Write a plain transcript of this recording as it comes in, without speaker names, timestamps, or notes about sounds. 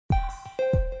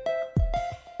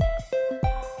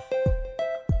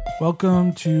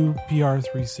Welcome to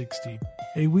PR360,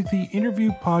 a weekly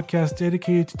interview podcast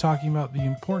dedicated to talking about the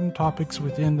important topics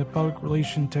within the public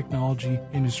relation technology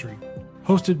industry.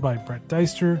 Hosted by Brett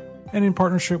Deister and in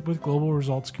partnership with Global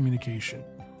Results Communication.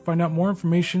 Find out more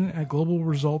information at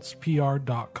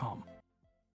globalresultspr.com.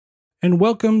 And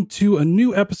welcome to a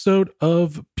new episode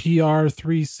of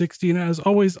PR360. And as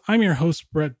always, I'm your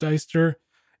host, Brett Deister.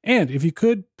 And if you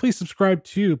could, please subscribe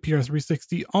to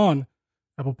PR360 on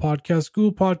Apple Podcasts,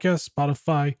 Google Podcasts,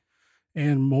 Spotify,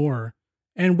 and more.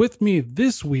 And with me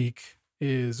this week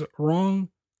is Ron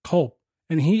Kulp,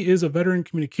 and he is a veteran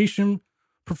communication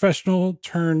professional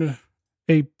turned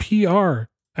a PR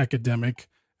academic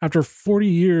after 40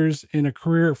 years in a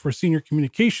career for senior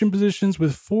communication positions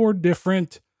with 4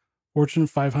 different Fortune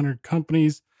 500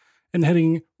 companies and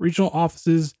heading regional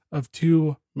offices of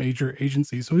 2 major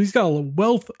agencies. So he's got a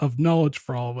wealth of knowledge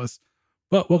for all of us.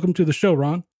 But welcome to the show,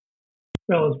 Ron.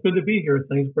 Well, it's good to be here.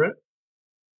 Thanks, Brett.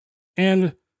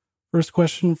 And first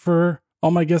question for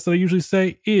all my guests that I usually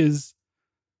say is,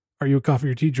 are you a coffee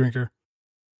or tea drinker?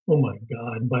 Oh my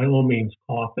God, by all means,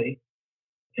 coffee.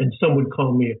 And some would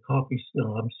call me a coffee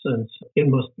snob since it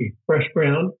must be fresh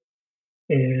ground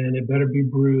and it better be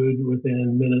brewed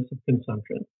within minutes of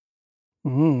consumption.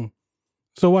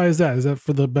 So why is that? Is that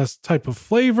for the best type of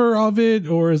flavor of it,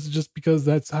 or is it just because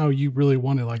that's how you really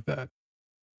want it like that?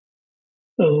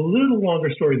 A little longer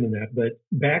story than that, but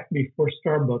back before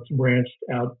Starbucks branched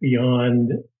out beyond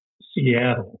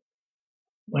Seattle,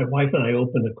 my wife and I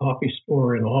opened a coffee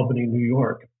store in Albany, New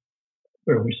York,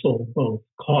 where we sold both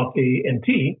coffee and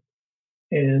tea.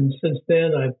 And since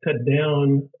then, I've cut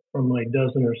down from my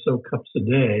dozen or so cups a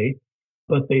day,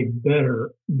 but they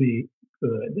better be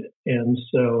good. And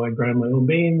so I grind my own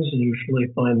beans and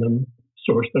usually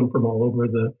source them from all over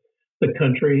the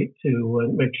country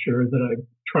to make sure that I'm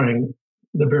trying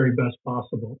the very best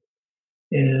possible.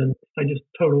 And I just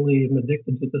totally am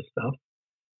addicted to this stuff.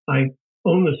 I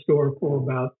owned the store for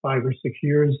about 5 or 6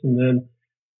 years and then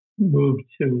moved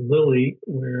to Lilly,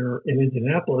 where in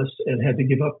Indianapolis, and had to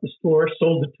give up the store,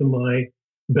 sold it to my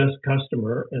best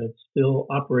customer, and it still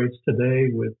operates today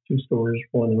with 2 stores,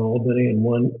 one in Albany and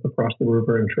one across the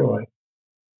river in Troy.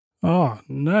 Oh,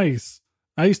 nice.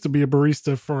 I used to be a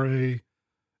barista for a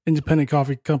independent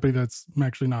coffee company that's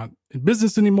actually not in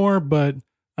business anymore, but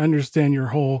I understand your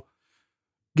whole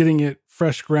getting it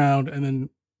fresh ground and then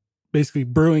basically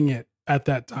brewing it at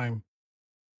that time.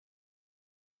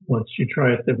 Once you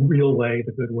try it the real way,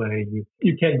 the good way,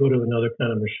 you can't go to another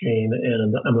kind of machine,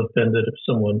 and I'm offended if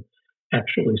someone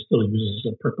actually still uses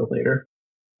a percolator.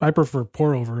 I prefer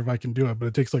pour over if I can do it, but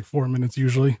it takes like 4 minutes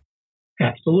usually.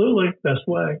 Absolutely. Best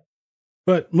way.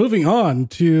 But moving on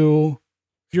to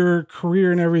your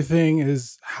career and everything,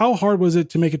 is how hard was it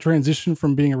to make a transition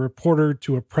from being a reporter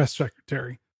to a press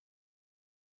secretary?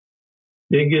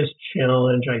 Biggest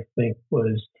challenge, I think,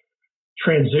 was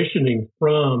transitioning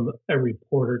from a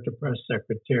reporter to press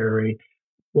secretary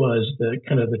was the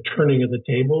kind of the turning of the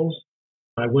tables.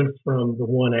 I went from the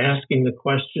one asking the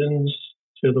questions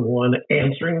to the one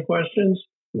answering the questions,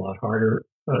 a lot harder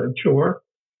chore.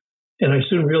 And I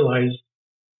soon realized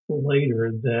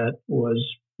later that was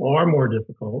far more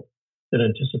difficult than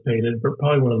anticipated, but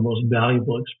probably one of the most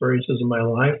valuable experiences of my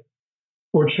life.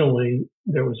 Fortunately,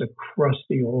 there was a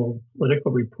crusty old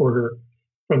political reporter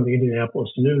from the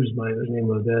Indianapolis News by the name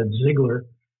of Ed Ziegler.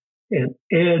 And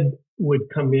Ed would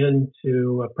come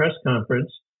into a press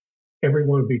conference.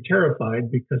 Everyone would be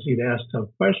terrified because he'd ask tough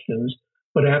questions.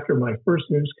 But after my first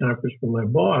news conference with my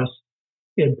boss,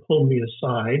 Ed pulled me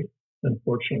aside,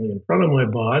 unfortunately in front of my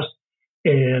boss,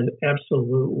 and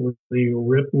absolutely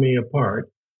ripped me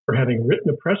apart for having written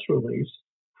a press release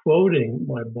quoting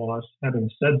my boss having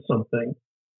said something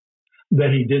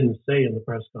that he didn't say in the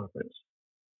press conference.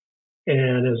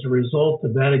 And as a result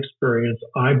of that experience,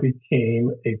 I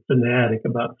became a fanatic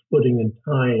about footing and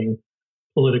tying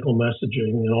political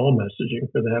messaging and all messaging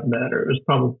for that matter. It was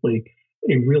probably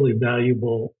a really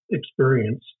valuable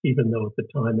experience, even though at the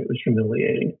time it was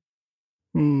humiliating.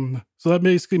 So that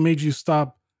basically made you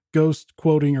stop ghost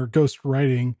quoting or ghost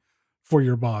writing for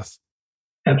your boss.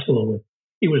 Absolutely.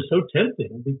 It was so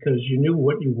tempting because you knew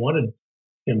what you wanted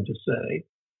him to say,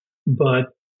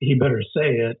 but he better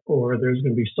say it or there's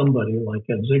going to be somebody like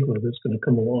Ed Ziegler that's going to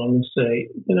come along and say,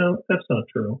 that's not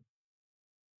true.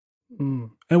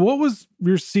 And what was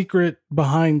your secret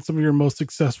behind some of your most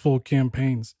successful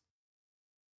campaigns?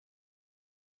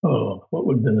 Oh, what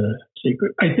would have been the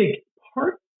secret? I think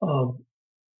part of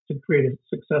to create a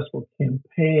successful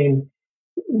campaign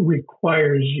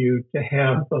requires you to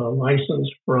have a license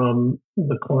from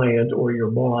the client or your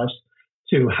boss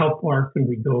to how far can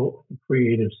we go on the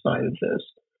creative side of this.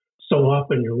 so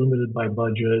often you're limited by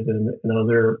budget and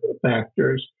other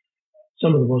factors.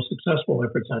 Some of the most successful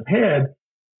efforts I've had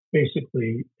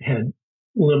basically had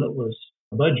limitless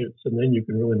budgets, and then you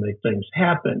can really make things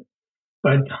happen.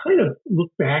 But I kind of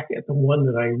look back at the one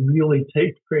that I really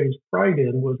take praise pride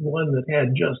in was one that had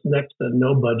just next to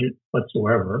no budget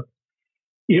whatsoever.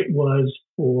 It was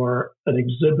for an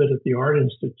exhibit at the Art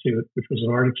Institute, which was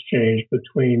an art exchange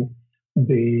between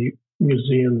the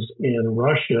museums in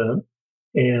Russia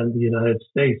and the United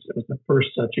States. It was the first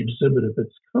such exhibit of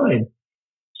its kind.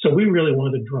 So we really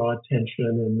wanted to draw attention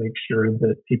and make sure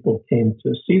that people came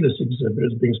to see this exhibit.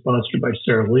 It was being sponsored by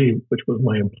Sara Lee, which was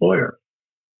my employer.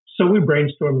 So we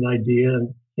brainstormed an idea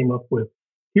and came up with,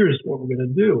 here's what we're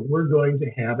going to do. We're going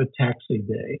to have a taxi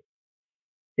day.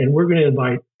 And we're going to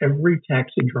invite every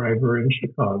taxi driver in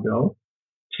Chicago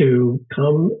to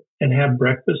come and have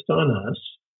breakfast on us.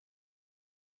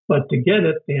 But to get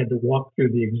it, they had to walk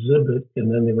through the exhibit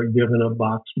and then they were given a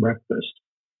box breakfast.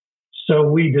 So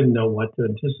we didn't know what to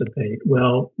anticipate.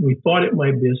 Well, we thought it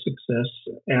might be a success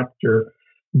after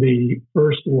the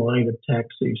first line of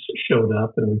taxis showed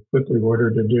up, and we quickly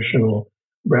ordered additional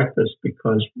breakfast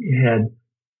because we had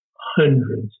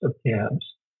hundreds of cabs.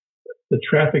 The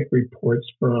traffic reports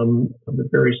from the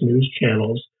various news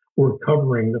channels were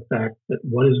covering the fact that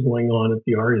what is going on at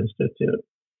the Art Institute.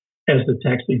 As the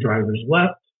taxi drivers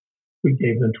left, we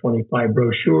gave them 25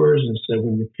 brochures and said,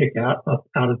 when you pick out of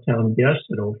town guests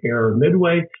at O'Hare or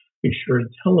Midway, be sure to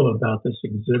tell them about this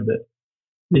exhibit.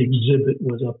 The exhibit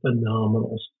was a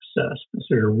phenomenal success,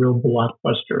 considered a real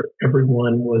blockbuster.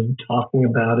 Everyone was talking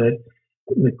about it.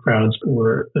 The crowds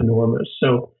were enormous.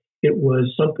 So it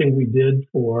was something we did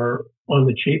for on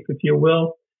the cheap, if you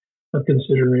will,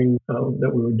 considering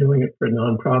that we were doing it for a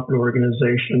nonprofit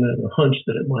organization and a hunch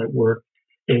that it might work.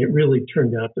 And it really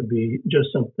turned out to be just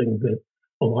something that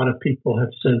a lot of people have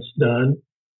since done.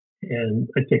 And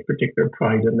I take particular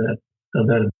pride in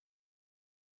that.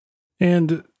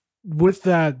 And with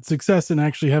that success and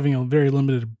actually having a very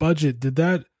limited budget, did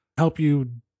that help you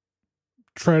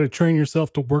try to train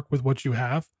yourself to work with what you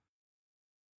have?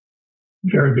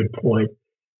 Very good point.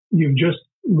 You just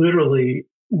literally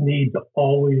need to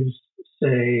always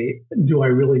say, do I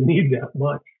really need that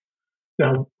much?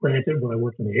 Now, granted, when I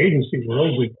worked in the agency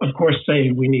world, we, of course,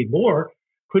 say we need more.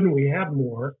 Couldn't we have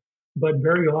more? But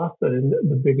very often,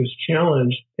 the biggest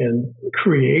challenge and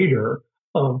creator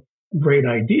of great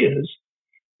ideas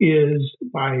is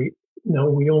by,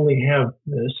 we only have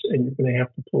this, and you're going to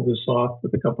have to pull this off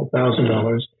with a couple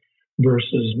 $1,000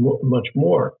 versus much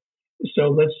more. So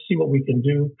let's see what we can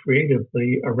do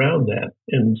creatively around that.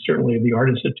 And certainly the Art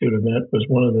Institute event was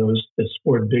one of those that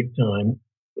scored big time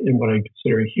in what I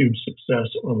consider a huge success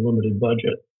on a limited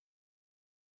budget.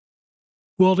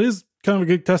 Well, it is kind of a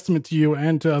good testament to you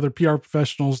and to other PR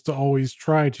professionals to always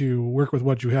try to work with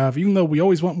what you have. Even though we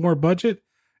always want more budget,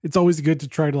 it's always good to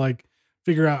try to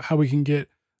figure out how we can get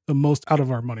the most out of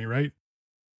our money, right?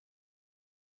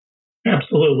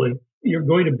 Absolutely. You're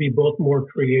going to be both more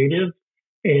creative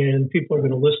and people are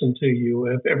going to listen to you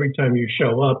if every time you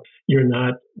show up, you're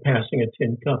not passing a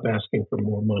tin cup asking for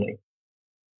more money.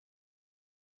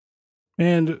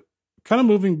 And kind of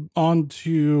moving on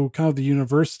to kind of the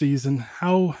universities and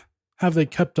how have they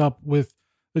kept up with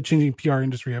the changing PR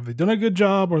industry? Have they done a good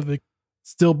job or are they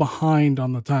still behind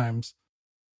on the times?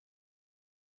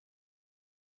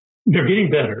 They're getting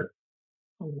better.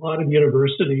 A lot of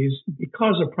universities,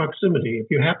 because of proximity, if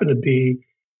you happen to be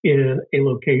in a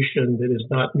location that is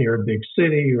not near a big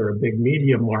city or a big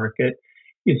media market,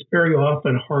 it's very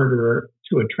often harder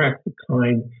to attract the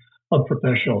kind of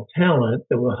professional talent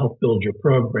that will help build your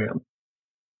program.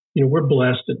 We're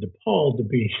blessed at DePaul to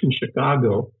be in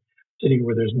Chicago, a city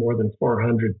where there's more than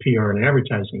 400 PR and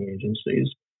advertising agencies.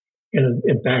 And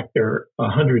in fact, there are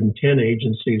 110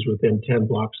 agencies within 10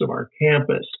 blocks of our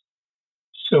campus.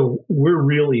 So we're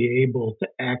really able to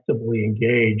actively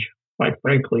engage, quite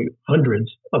frankly,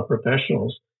 hundreds of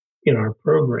professionals in our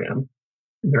program.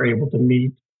 They're able to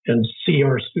meet and see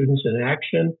our students in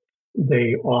action.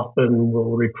 They often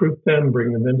will recruit them,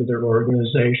 bring them into their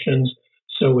organizations.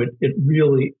 So it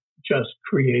really just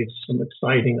creates some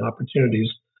exciting opportunities,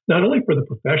 not only for the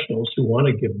professionals who want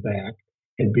to give back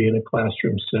and be in a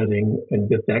classroom setting and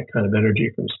get that kind of energy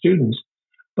from students,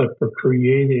 but for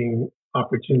creating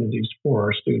opportunities for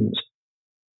our students.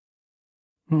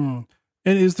 And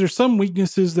is there some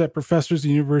weaknesses that professors at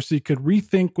the university could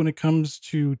rethink when it comes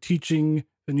to teaching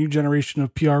the new generation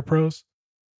of PR pros?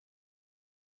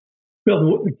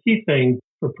 Well, the key thing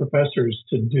for professors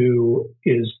to do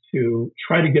is to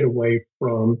try to get away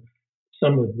from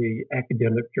some of the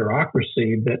academic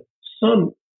bureaucracy that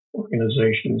some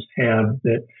organizations have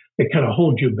that kind of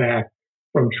hold you back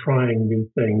from trying new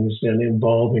things and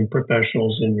involving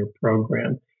professionals in your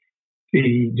program.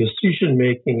 The decision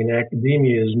making in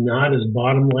academia is not as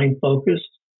bottom line focused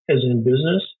as in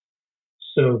business.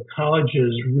 So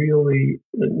colleges really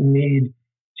need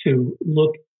to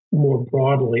look more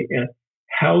broadly at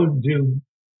how do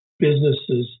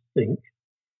businesses think,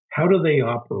 how do they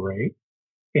operate,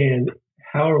 and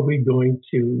how are we going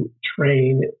to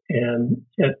train and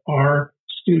get our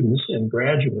students and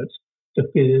graduates to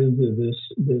fit into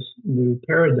this new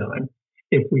paradigm.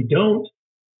 If we don't,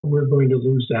 we're going to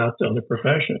lose out to other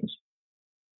professions.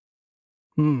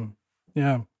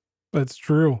 Yeah, that's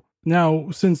true. Now,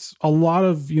 since a lot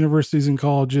of universities and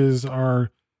colleges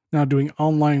are now doing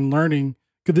online learning,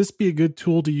 could this be a good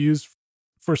tool to use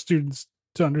for students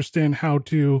to understand how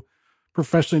to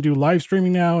professionally do live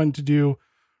streaming now and to do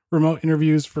remote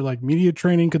interviews for like media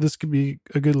training? Could be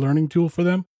a good learning tool for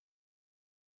them?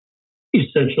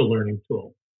 Essential learning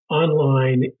tool.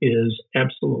 Online is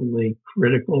absolutely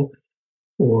critical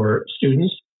for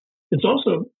students. It's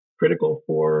also critical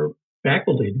for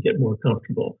faculty to get more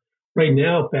comfortable. Right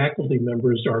now, faculty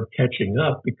members are catching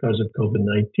up because of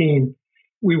COVID-19.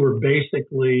 We were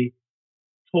basically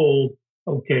told,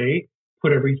 okay,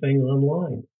 put everything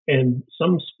online. And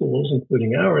some schools,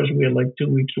 including ours, we had like 2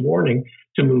 weeks warning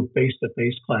to move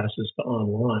face-to-face classes to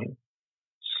online.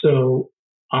 So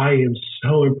I am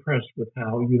so impressed with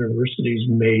how universities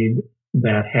made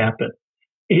that happen.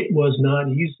 It was not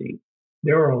easy.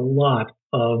 There are a lot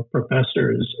of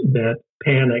professors that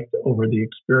panicked over the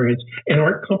experience and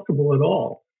aren't comfortable at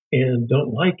all and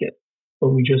don't like it, but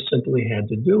we just simply had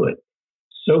to do it.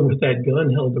 So with that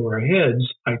gun held to our heads,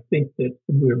 I think that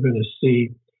we're going to see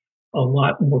a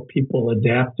lot more people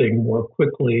adapting more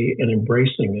quickly and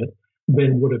embracing it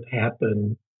than would have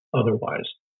happened otherwise.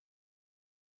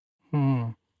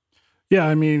 Yeah,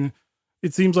 I mean,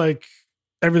 it seems like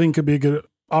everything could be a good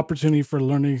opportunity for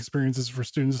learning experiences for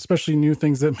students, especially new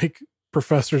things that make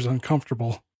professors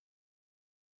uncomfortable.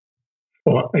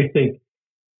 Well, I think,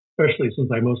 especially since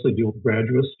I mostly deal with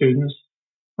graduate students,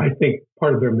 I think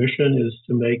part of their mission is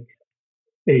to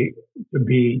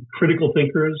be critical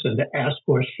thinkers and to ask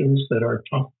questions that are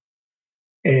tough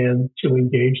and to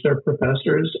engage their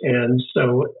professors. And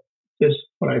so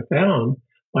what I found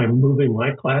by moving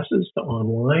my classes to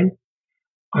online,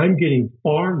 I'm getting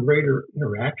far greater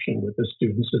interaction with the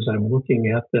students as I'm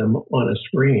looking at them on a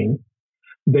screen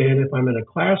than if I'm in a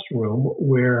classroom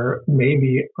where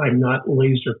maybe I'm not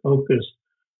laser focused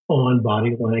on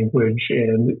body language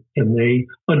and can they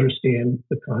understand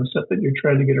the concept that you're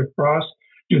trying to get across?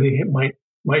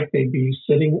 Might they be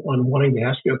sitting on wanting to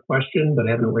ask you a question but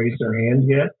haven't raised their hand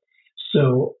yet?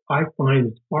 So I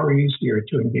find it's far easier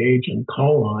to engage and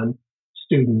call on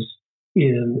students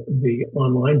in the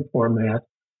online format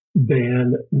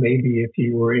than maybe if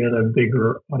you were in a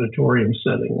bigger auditorium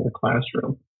setting in a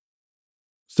classroom.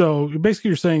 So basically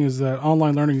you're saying is that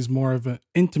online learning is more of an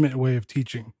intimate way of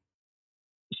teaching.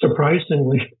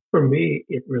 Surprisingly, for me,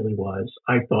 it really was.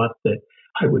 I thought that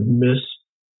I would miss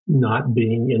not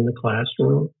being in the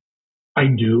classroom. I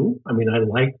do. I mean, I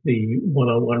like the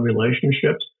one-on-one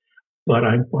relationships, but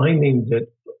I'm finding that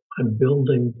I'm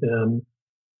building them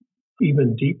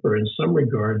even deeper in some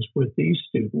regards with these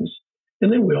students.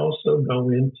 And then we also go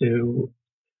into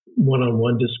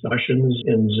one-on-one discussions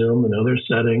in Zoom and other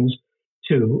settings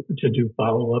to do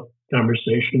follow-up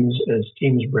conversations as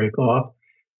teams break off.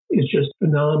 It's just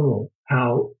phenomenal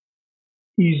how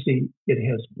easy it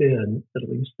has been, at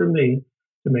least for me,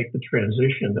 to make the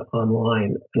transition to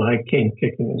online. And I came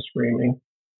kicking and screaming.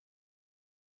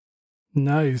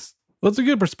 Nice. Well, that's a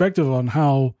good perspective on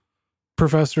how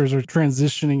professors are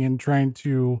transitioning and trying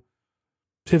to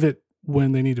pivot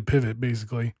when they need to pivot,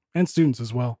 basically, and students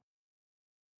as well.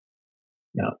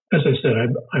 Yeah, as I said,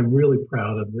 I'm really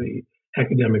proud of the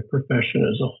academic profession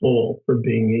as a whole for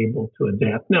being able to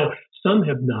adapt. Now, some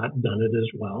have not done it as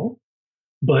well,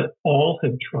 but all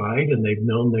have tried and they've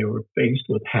known they were faced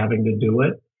with having to do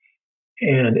it.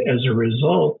 And as a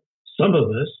result, some of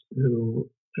us who,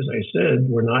 as I said,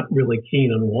 were not really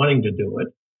keen on wanting to do it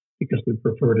because we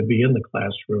prefer to be in the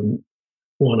classroom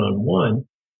one-on-one,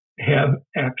 have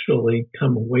actually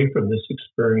come away from this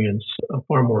experience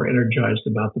far more energized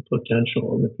about the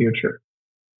potential in the future.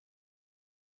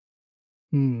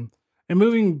 And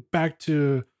moving back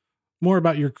to more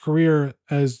about your career,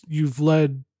 as you've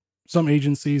led some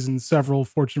agencies and several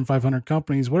Fortune 500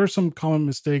 companies, what are some common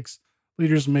mistakes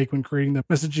leaders make when creating the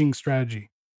messaging strategy?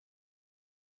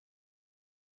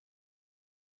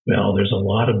 Well, there's a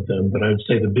lot of them, but I would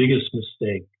say the biggest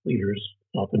mistake leaders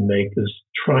often make is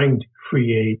trying to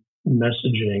create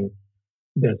messaging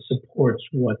that supports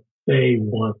what they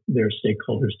want their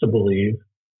stakeholders to believe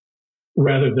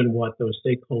rather than what those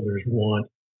stakeholders want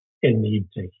and need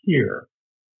to hear.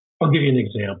 I'll give you an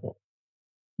example.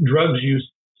 Drugs used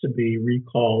to be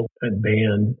recalled and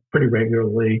banned pretty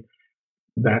regularly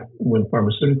back when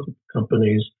pharmaceutical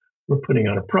companies were putting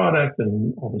out a product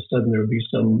and all of a sudden there would be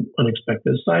some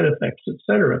unexpected side effects, et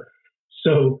cetera.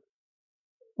 So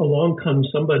along comes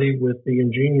somebody with the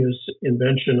ingenious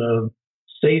invention of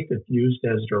safe if used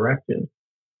as directed,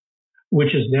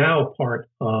 which is now part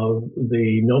of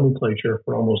the nomenclature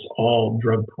for almost all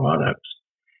drug products.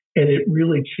 And it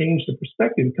really changed the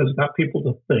perspective because it got people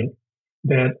to think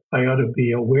that I ought to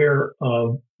be aware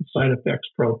of the side effects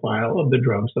profile of the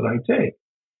drugs that I take.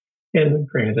 And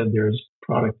granted, there's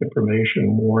product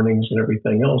information, warnings, and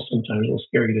everything else. Sometimes it'll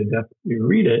scare you to death if you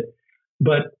read it.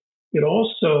 But it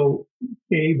also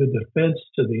gave a defense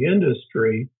to the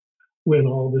industry when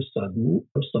all of a sudden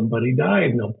somebody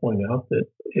died. And they'll point out that,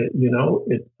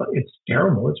 it's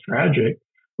terrible, it's tragic,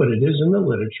 but it is in the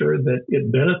literature that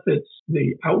it benefits,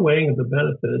 the outweighing of the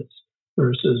benefits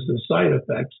versus the side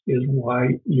effects is why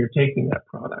you're taking that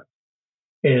product.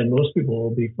 And most people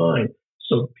will be fine.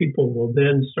 So people will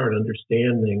then start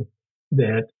understanding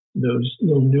that those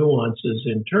little nuances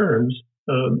in terms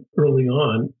early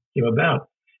on came about.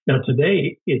 Now,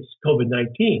 today, it's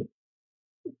COVID-19,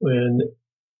 when,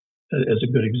 as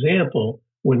a good example,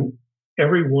 when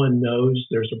everyone knows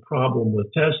there's a problem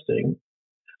with testing,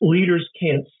 leaders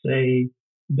can't say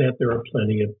that there are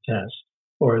plenty of tests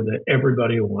or that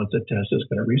everybody who wants a test is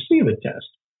going to receive a test.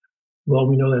 Well,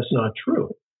 we know that's not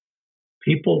true.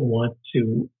 People want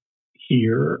to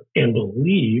hear and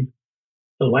believe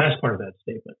the last part of that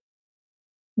statement.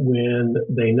 When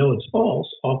they know it's false,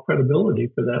 all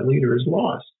credibility for that leader is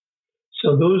lost.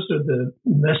 So those are the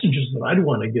messages that I'd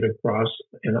want to get across,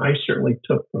 and I certainly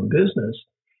took from business,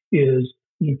 is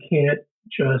you can't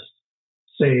just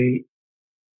say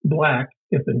black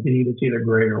if indeed it's either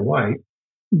gray or white.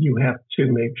 You have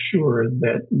to make sure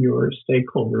that your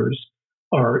stakeholders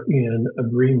are in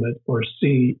agreement or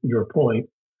see your point,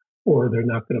 or they're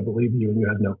not going to believe you and you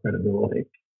have no credibility.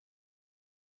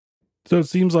 So it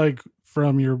seems like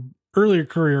from your earlier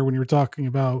career, when you were talking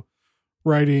about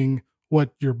writing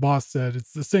what your boss said,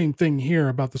 it's the same thing here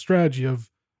about the strategy of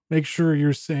make sure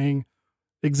you're saying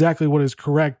exactly what is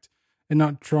correct and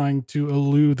not trying to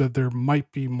allude that there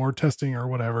might be more testing or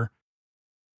whatever.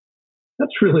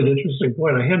 That's really an interesting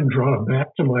point. I hadn't drawn it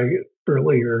back to my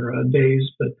earlier days,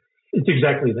 but it's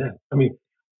exactly that. I mean,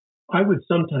 I would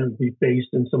sometimes be faced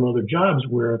in some other jobs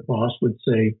where a boss would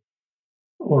say,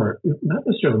 or not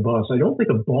necessarily a boss, I don't think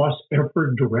a boss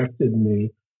ever directed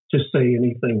me to say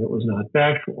anything that was not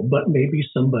factual, but maybe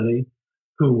somebody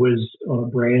who was on a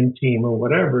brand team or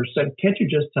whatever said, can't you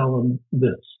just tell them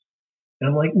this? And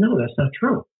I'm like, no, that's not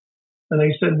true. And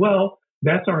they said, well,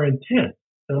 that's our intent.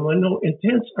 And I'm like, no,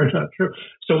 intents are not true.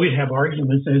 So we'd have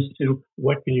arguments as to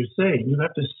what can you say? You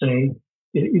have to say,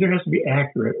 it either has to be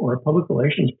accurate or a public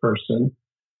relations person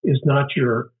is not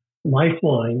your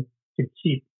lifeline to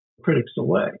keep critics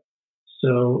away.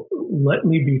 So let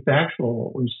me be factual in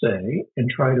what we say and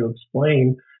try to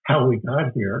explain how we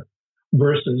got here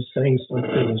versus saying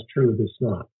something is true that's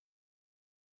not.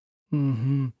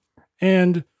 Mm-hmm.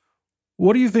 And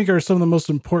what do you think are some of the most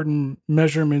important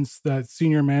measurements that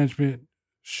senior management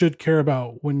should care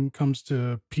about when it comes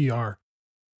to PR?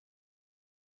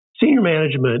 Senior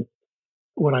management,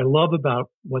 what I love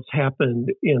about what's happened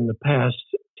in the past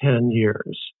 10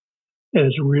 years, and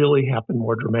it's really happened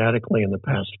more dramatically in the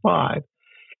past 5,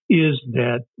 is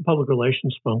that public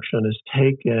relations function has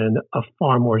taken a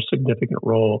far more significant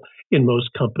role in most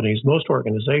companies, most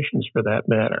organizations for that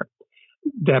matter.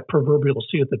 That proverbial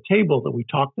seat at the table that we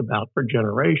talked about for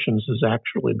generations has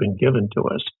actually been given to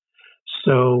us.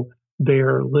 So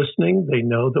they're listening. They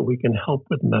know that we can help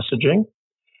with messaging.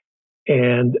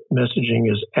 And messaging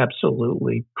is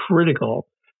absolutely critical,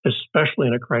 especially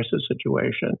in a crisis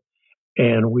situation.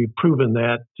 And we've proven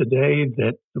that today,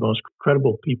 that the most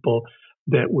credible people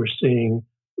that we're seeing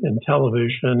in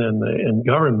television and in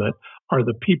government are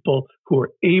the people who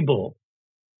are able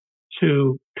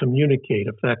to communicate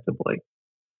effectively.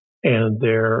 And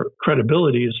their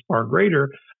credibility is far greater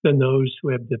than those who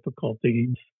have difficulty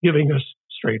giving us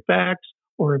straight facts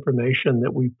or information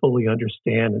that we fully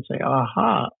understand and say,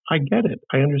 aha, I get it.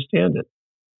 I understand it.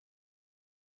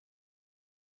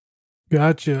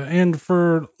 Gotcha. And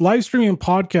for live streaming and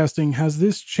podcasting, has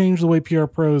this changed the way PR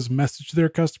pros message their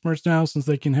customers now, since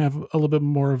they can have a little bit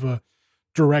more of a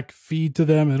direct feed to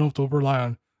them and don't have to rely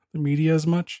on the media as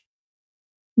much?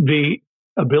 The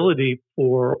ability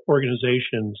for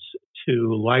organizations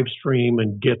to live stream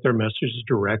and get their messages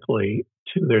directly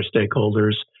to their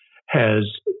stakeholders has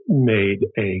made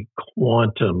a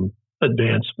quantum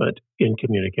advancement in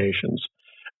communications.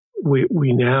 We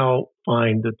now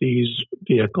find that these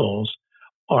vehicles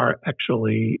are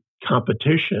actually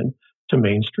competition to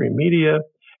mainstream media,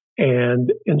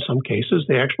 and in some cases,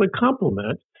 they actually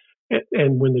complement.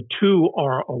 And when the two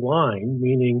are aligned,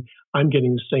 meaning I'm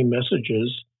getting the same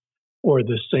messages or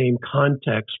the same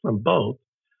context from both,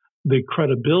 the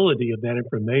credibility of that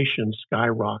information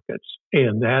skyrockets.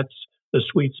 And that's the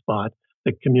sweet spot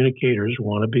that communicators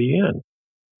want to be in.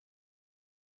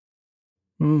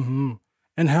 Mm-hmm.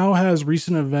 And how has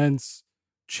recent events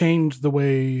changed the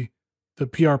way the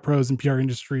PR pros and PR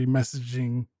industry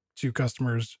messaging to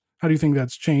customers? How do you think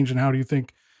that's changed, and how do you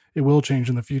think it will change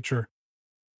in the future?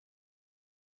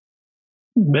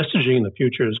 Messaging in the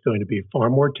future is going to be far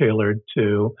more tailored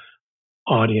to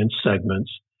audience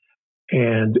segments.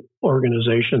 And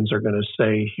organizations are going to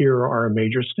say, here are our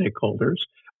major stakeholders.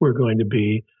 We're going to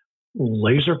be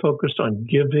laser focused on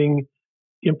giving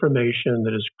information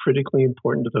that is critically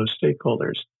important to those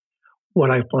stakeholders.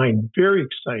 What I find very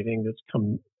exciting that's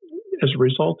come as a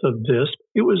result of this,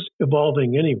 it was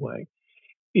evolving anyway,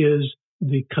 is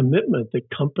the commitment that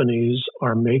companies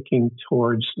are making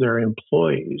towards their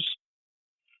employees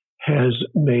has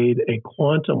made a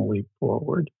quantum leap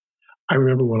forward. I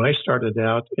remember when I started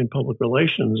out in public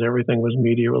relations, everything was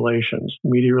media relations.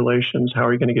 Media relations, how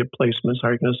are you going to get placements? How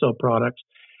are you going to sell products?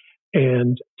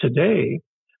 And today,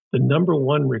 the number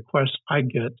one request I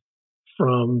get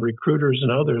from recruiters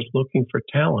and others looking for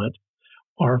talent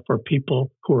are for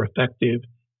people who are effective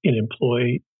in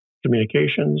employee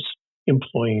communications,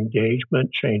 employee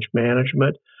engagement, change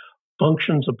management,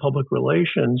 functions of public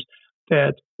relations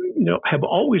that have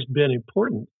always been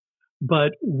important,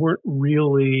 but weren't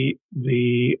really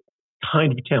the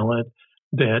kind of talent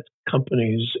that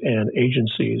companies and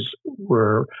agencies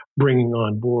were bringing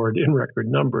on board in record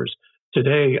numbers.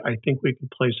 Today, I think we can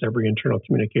place every internal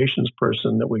communications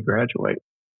person that we graduate.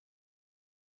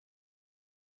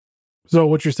 So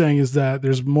what you're saying is that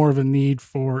there's more of a need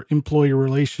for employee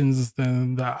relations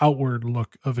than the outward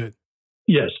look of it.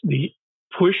 Yes, the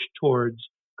push towards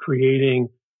creating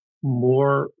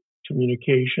more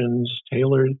communications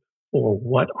tailored for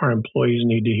what our employees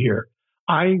need to hear.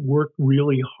 I work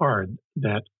really hard,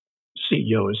 that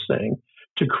CEO is saying,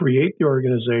 to create the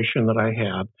organization that I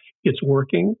have. It's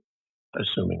working,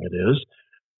 assuming it is.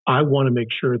 I want to make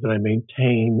sure that I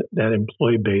maintain that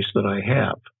employee base that I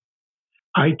have.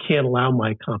 I can't allow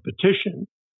my competition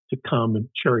to come and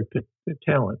cherry pick the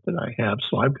talent that I have.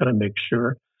 So I've got to make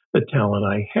sure the talent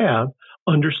I have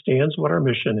understands what our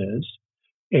mission is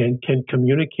and can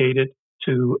communicate it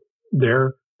to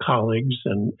their colleagues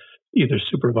and either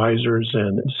supervisors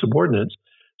and subordinates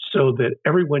so that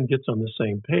everyone gets on the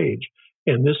same page.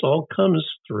 And this all comes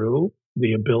through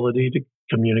the ability to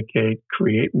communicate,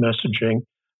 create messaging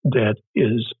that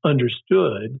is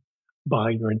understood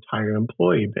by your entire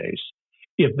employee base.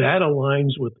 If that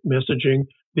aligns with messaging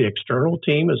the external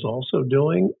team is also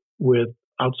doing with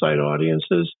outside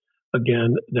audiences,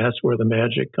 again, that's where the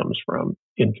magic comes from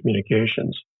in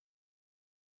communications.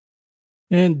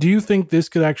 And do you think this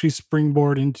could actually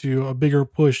springboard into a bigger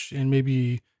push in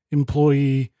maybe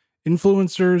employee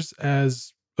influencers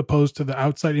as opposed to the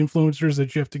outside influencers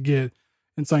that you have to get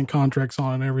and sign contracts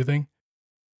on and everything?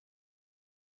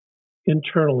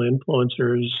 Internal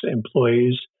influencers,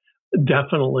 employees,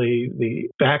 definitely the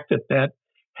fact that that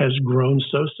has grown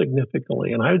so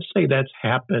significantly. And I would say that's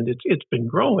happened. It's been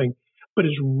growing, but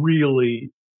it's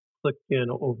really clicked in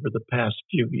over the past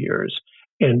few years,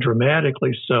 and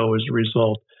dramatically so as a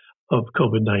result of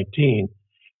COVID-19,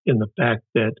 in the fact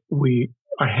that we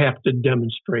have to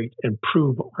demonstrate and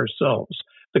prove ourselves.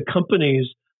 The companies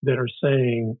that are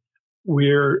saying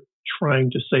we're trying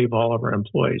to save all of our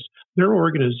employees, they're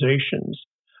organizations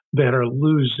that are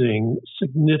losing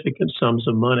significant sums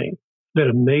of money, that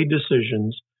have made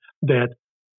decisions that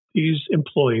these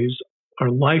employees are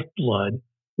lifeblood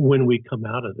when we come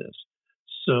out of this.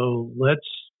 So let's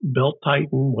belt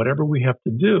tighten whatever we have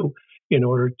to do in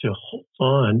order to hold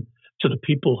on to the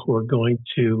people who are going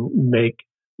to make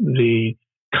the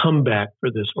comeback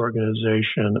for this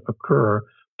organization occur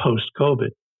post-COVID.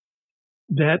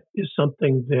 That is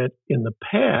something that in the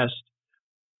past,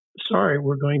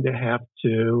 we're going to have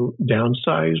to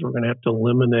downsize. We're going to have to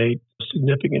eliminate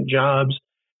significant jobs,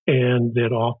 and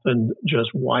that often just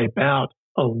wipe out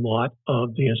a lot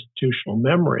of the institutional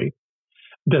memory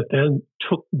that then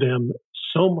took them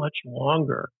so much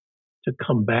longer to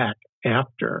come back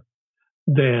after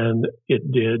than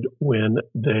it did when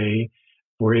they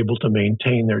were able to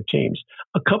maintain their teams.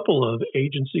 A couple of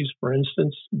agencies, for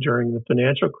instance, during the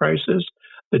financial crisis,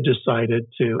 that decided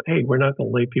to, hey, we're not going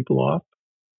to lay people off.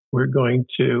 We're going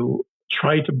to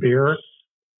try to bear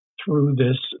through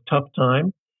this tough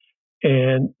time.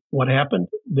 And what happened?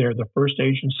 They're the first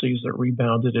agencies that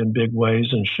rebounded in big ways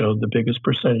and showed the biggest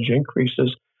percentage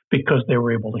increases because they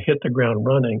were able to hit the ground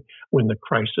running when the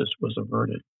crisis was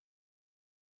averted.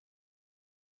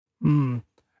 And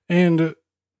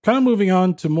kind of moving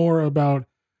on to more about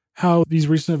how these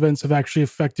recent events have actually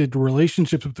affected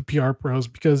relationships with the PR pros,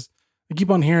 because I keep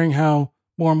on hearing how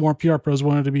more and more PR pros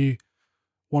wanted to be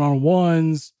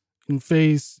one-on-ones in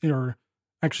face or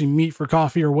actually meet for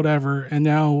coffee or whatever. And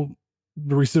now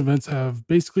the recent events have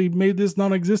basically made this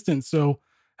non-existent. So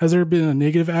has there been a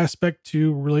negative aspect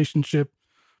to relationship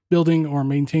building or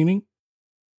maintaining?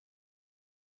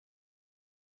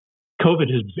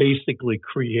 COVID has basically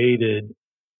created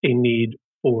a need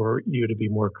for you to be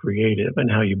more creative in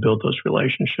how you build those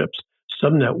relationships.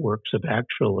 Some networks have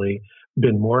actually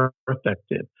been more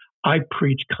effective. I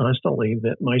preach constantly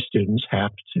that my students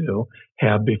have to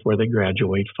have, before they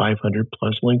graduate, 500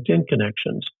 plus LinkedIn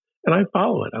connections. And I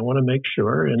follow it. I want to make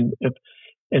sure. And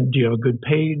do you have a good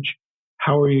page?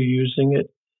 How are you using it?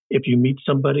 If you meet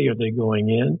somebody, are they going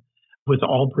in? With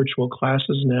all virtual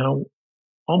classes now,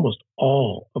 almost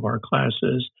all of our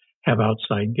classes have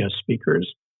outside guest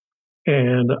speakers.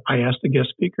 And I asked the guest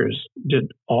speakers,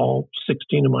 did all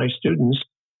 16 of my students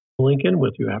link in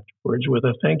with you afterwards with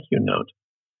a thank you note?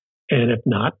 And if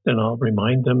not, then I'll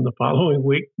remind them the following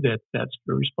week that that's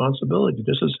your responsibility.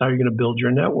 This is how you're going to build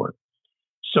your network.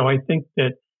 So I think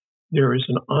that there is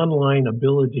an online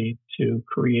ability to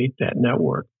create that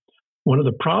network. One of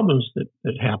the problems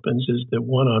that happens is that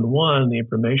one-on-one, the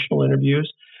informational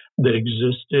interviews that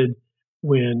existed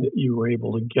when you were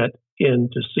able to get in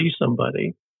to see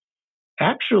somebody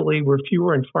actually were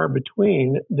fewer and far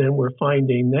between than we're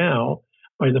finding now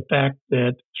by the fact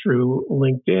that through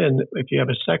LinkedIn, if you have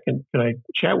a second, can I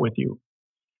chat with you?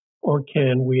 Or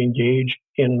can we engage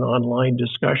in an online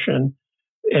discussion?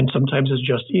 And sometimes it's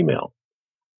just email.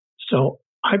 So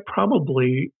I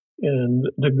probably, in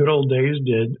the good old days,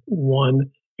 did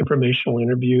one informational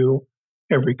interview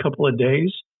every couple of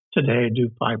days. Today I do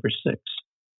 5 or 6.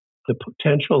 The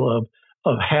potential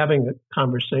of having a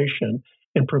conversation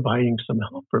and providing some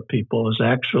help for people is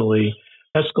actually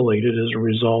escalated as a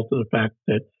result of the fact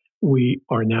that we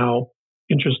are now,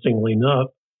 interestingly enough,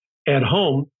 at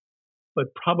home,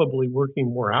 but probably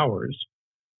working more hours,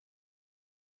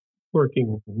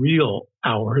 working real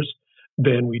hours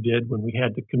than we did when we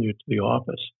had to commute to the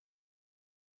office.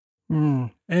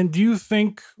 And do you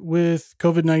think with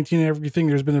COVID-19 and everything,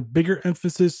 there's been a bigger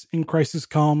emphasis in crisis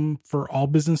comm for all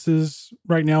businesses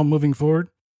right now moving forward?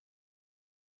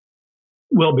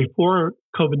 Well, before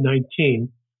COVID-19,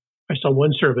 I saw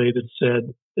one survey that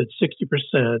said that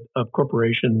 60% of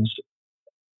corporations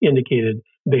indicated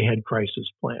they had crisis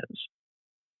plans,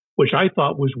 which I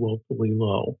thought was woefully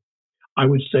low. I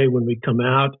would say when we come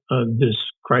out of this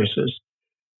crisis,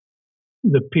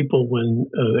 the people, when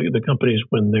the companies,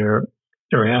 when they're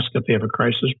asked if they have a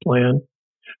crisis plan,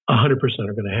 100%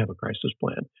 are going to have a crisis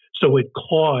plan. So it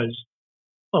caused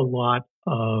a lot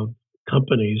of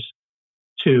companies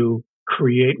to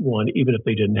create one, even if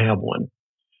they didn't have one.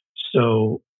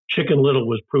 So Chicken Little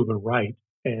was proven right.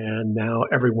 And now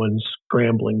everyone's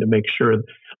scrambling to make sure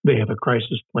they have a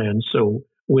crisis plan. So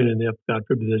when and if, God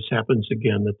forbid, this happens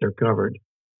again, that they're covered.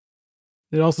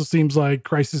 It also seems like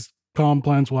crisis comm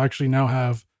plans will actually now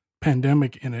have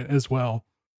pandemic in it as well.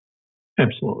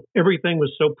 Absolutely. Everything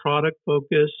was so product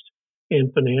focused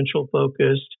and financial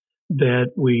focused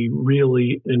that we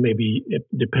really, and maybe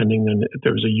depending on if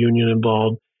there was a union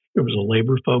involved, it was a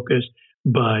labor focus,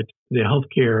 but the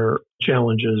healthcare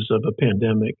challenges of a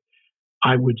pandemic,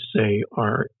 I would say,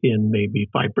 are in maybe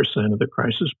 5% of the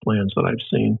crisis plans that I've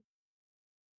seen.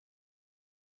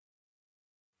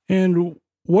 And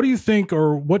what do you think,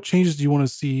 or what changes do you want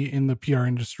to see in the PR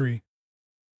industry?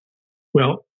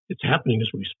 Well, it's happening as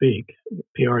we speak.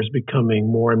 PR is becoming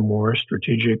more and more a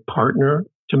strategic partner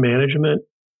to management.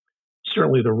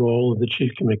 Certainly the role of the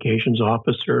chief communications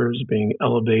officer is being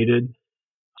elevated,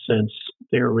 since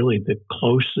they're really the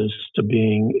closest to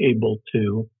being able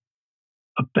to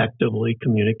effectively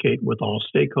communicate with all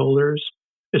stakeholders,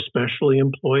 especially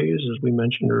employees, as we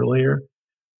mentioned earlier.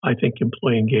 I think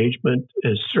employee engagement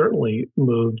has certainly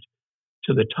moved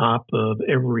to the top of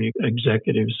every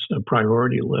executive's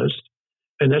priority list,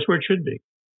 and that's where it should be.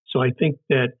 So I think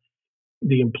that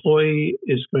the employee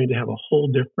is going to have a whole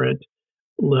different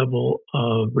level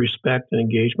of respect and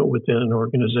engagement within an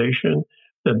organization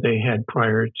than they had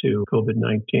prior to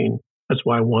COVID-19. That's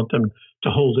why I want them to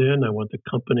hold in. I want the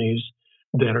companies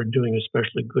that are doing a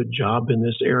especially good job in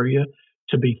this area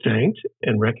to be thanked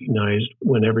and recognized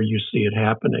whenever you see it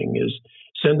happening is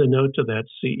send a note to that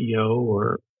CEO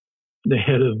or the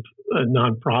head of a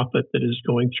nonprofit that is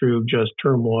going through just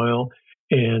turmoil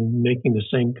and making the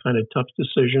same kind of tough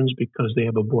decisions because they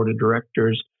have a board of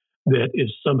directors that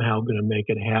is somehow going to make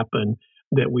it happen,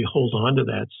 that we hold on to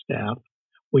that staff.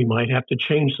 We might have to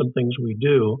change some things we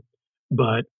do,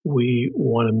 but we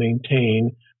want to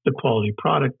maintain the quality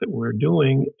product that we're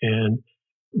doing. And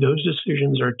those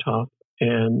decisions are tough,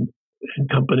 and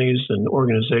companies and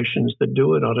organizations that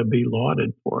do it ought to be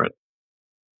lauded for it.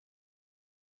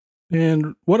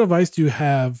 And what advice do you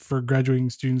have for graduating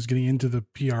students getting into the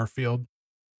PR field?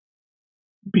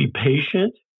 Be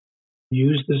patient.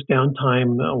 Use this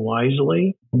downtime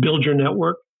wisely. Build your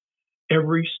network.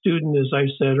 Every student, as I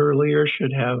said earlier,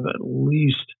 should have at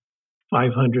least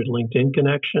 500 LinkedIn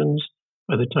connections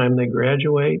by the time they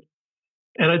graduate.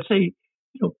 And I'd say,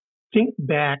 think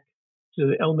back to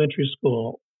the elementary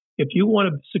school. If you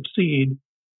want to succeed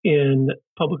in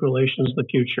public relations in the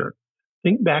future,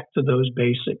 think back to those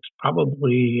basics,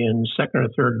 probably in second or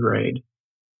third grade.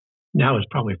 Now it's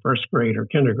probably first grade or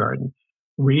kindergarten.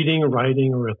 Reading,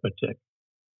 writing, arithmetic.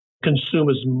 Consume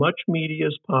as much media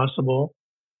as possible.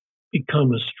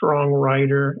 Become a strong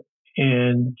writer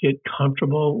and get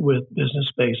comfortable with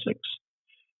business basics.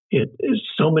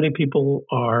 So many people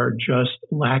are just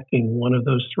lacking one of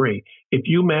those three. If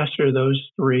you master those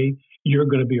three, you're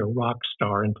going to be a rock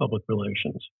star in public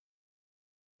relations.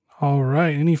 All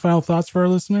right. Any final thoughts for our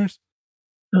listeners?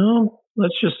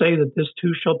 Let's just say that this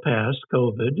too shall pass,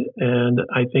 COVID. And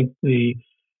I think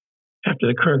after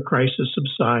the current crisis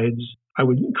subsides, I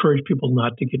would encourage people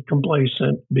not to get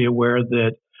complacent, be aware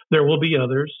that there will be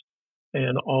others,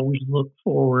 and always look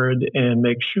forward and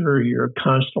make sure you're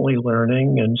constantly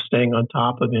learning and staying on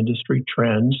top of industry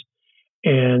trends,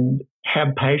 and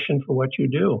have passion for what you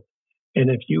do. And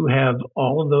if you have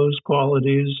all of those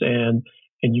qualities and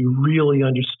you really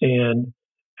understand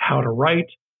how to write,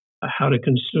 how to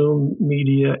consume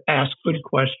media, ask good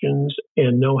questions,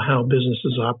 and know how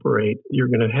businesses operate, you're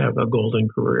going to have a golden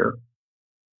career.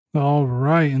 All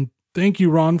right. And thank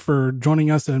you, Ron, for joining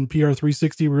us on PR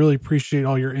 360. We really appreciate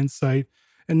all your insight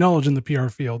and knowledge in the PR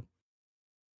field.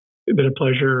 It's been a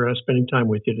pleasure spending time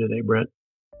with you today, Brett.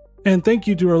 And thank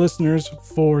you to our listeners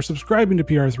for subscribing to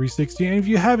PR 360. And if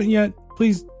you haven't yet,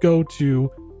 please go to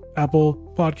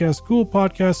Apple Podcasts, Google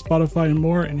Podcasts, Spotify, and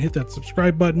more, and hit that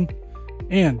subscribe button.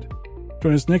 And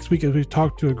join us next week as we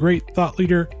talk to a great thought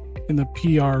leader in the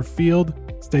PR field.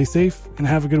 Stay safe and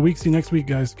have a good week. See you next week,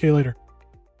 guys. Okay, later.